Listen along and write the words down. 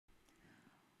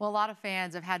Well, a lot of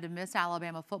fans have had to miss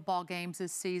Alabama football games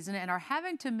this season and are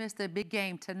having to miss the big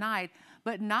game tonight,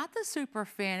 but not the super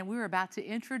fan we were about to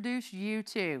introduce you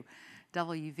to.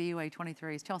 WVUA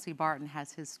 23's Chelsea Barton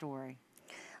has his story.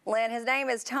 Lynn, his name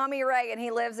is Tommy Ray, and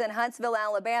he lives in Huntsville,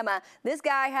 Alabama. This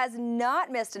guy has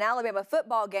not missed an Alabama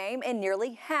football game in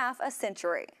nearly half a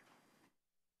century.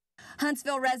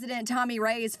 Huntsville resident Tommy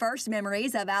Ray's first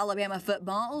memories of Alabama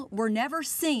football were never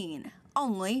seen,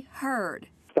 only heard.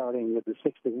 Starting with the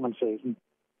 61 season,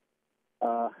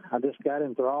 I just got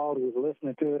enthralled with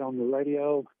listening to it on the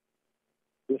radio,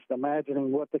 just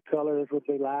imagining what the colors would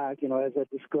be like, as I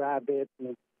described it,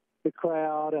 and the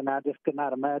crowd, and I just could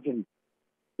not imagine,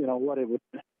 what it would,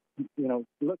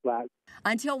 look like.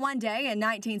 Until one day in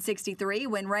 1963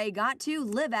 when Ray got to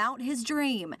live out his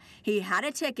dream. He had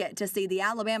a ticket to see the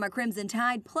Alabama Crimson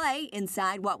Tide play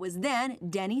inside what was then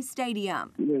Denny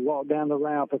Stadium. We walked down the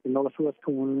ramp at the northwest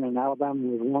corner, and Alabama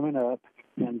was warming up,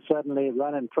 and suddenly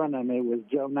right in front of me was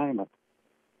Joe Namath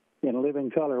in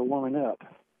living color warming up.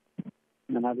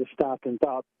 And I just stopped and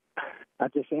thought, I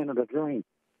just entered a dream,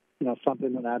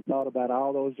 something that I'd thought about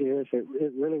all those years. It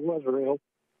really was real.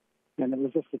 And it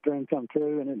was just a dream come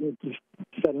true, and it just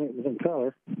suddenly it was in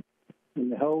color.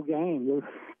 And the whole game,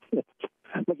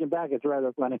 looking back, it's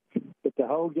rather funny, but the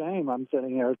whole game I'm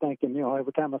sitting there thinking,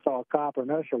 every time I saw a cop or an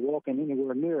usher walking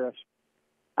anywhere near us,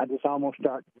 I just almost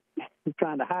start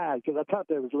trying to hide because I thought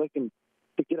they was looking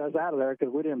to get us out of there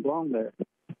because we didn't belong there.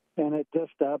 And it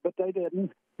just, but they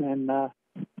didn't. And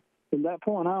from that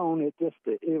point on, it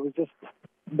was just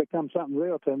become something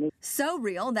real to me. So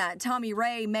real that Tommy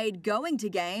Ray made going to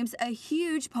games a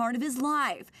huge part of his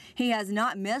life. He has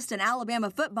not missed an Alabama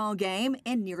football game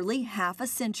in nearly half a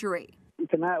century.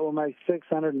 Tonight we'll make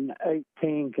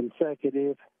 618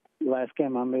 consecutive. The last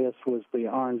game I missed was the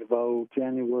Orange Bowl,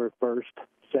 January 1st,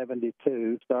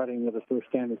 72. Starting with the first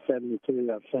game of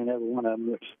 72, I've seen every one of them,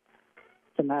 which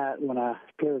tonight when I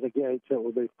clear the gates, it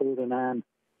will be 49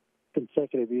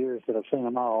 consecutive years that I've seen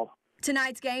them all.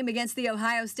 Tonight's game against the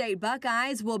Ohio State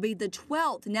Buckeyes will be the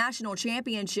 12th national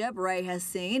championship Ray has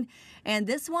seen. And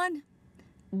this one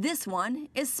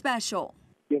is special.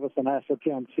 Give us a national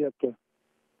championship to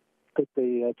put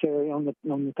the cherry on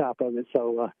the top of it.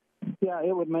 So, yeah,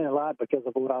 it would mean a lot because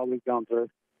of what all we've gone through.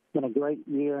 It's been a great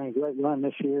year and a great run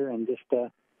this year, and just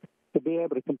to be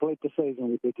able to complete the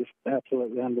season would be just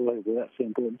absolutely unbelievable. That's the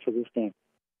importance of this game.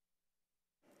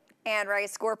 And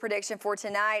Ray's score prediction for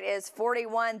tonight is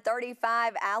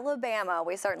 41-35 Alabama.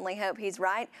 We certainly hope he's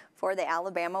right for the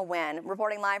Alabama win.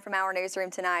 Reporting live from our newsroom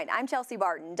tonight, I'm Chelsea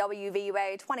Barton,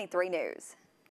 WVUA 23 News.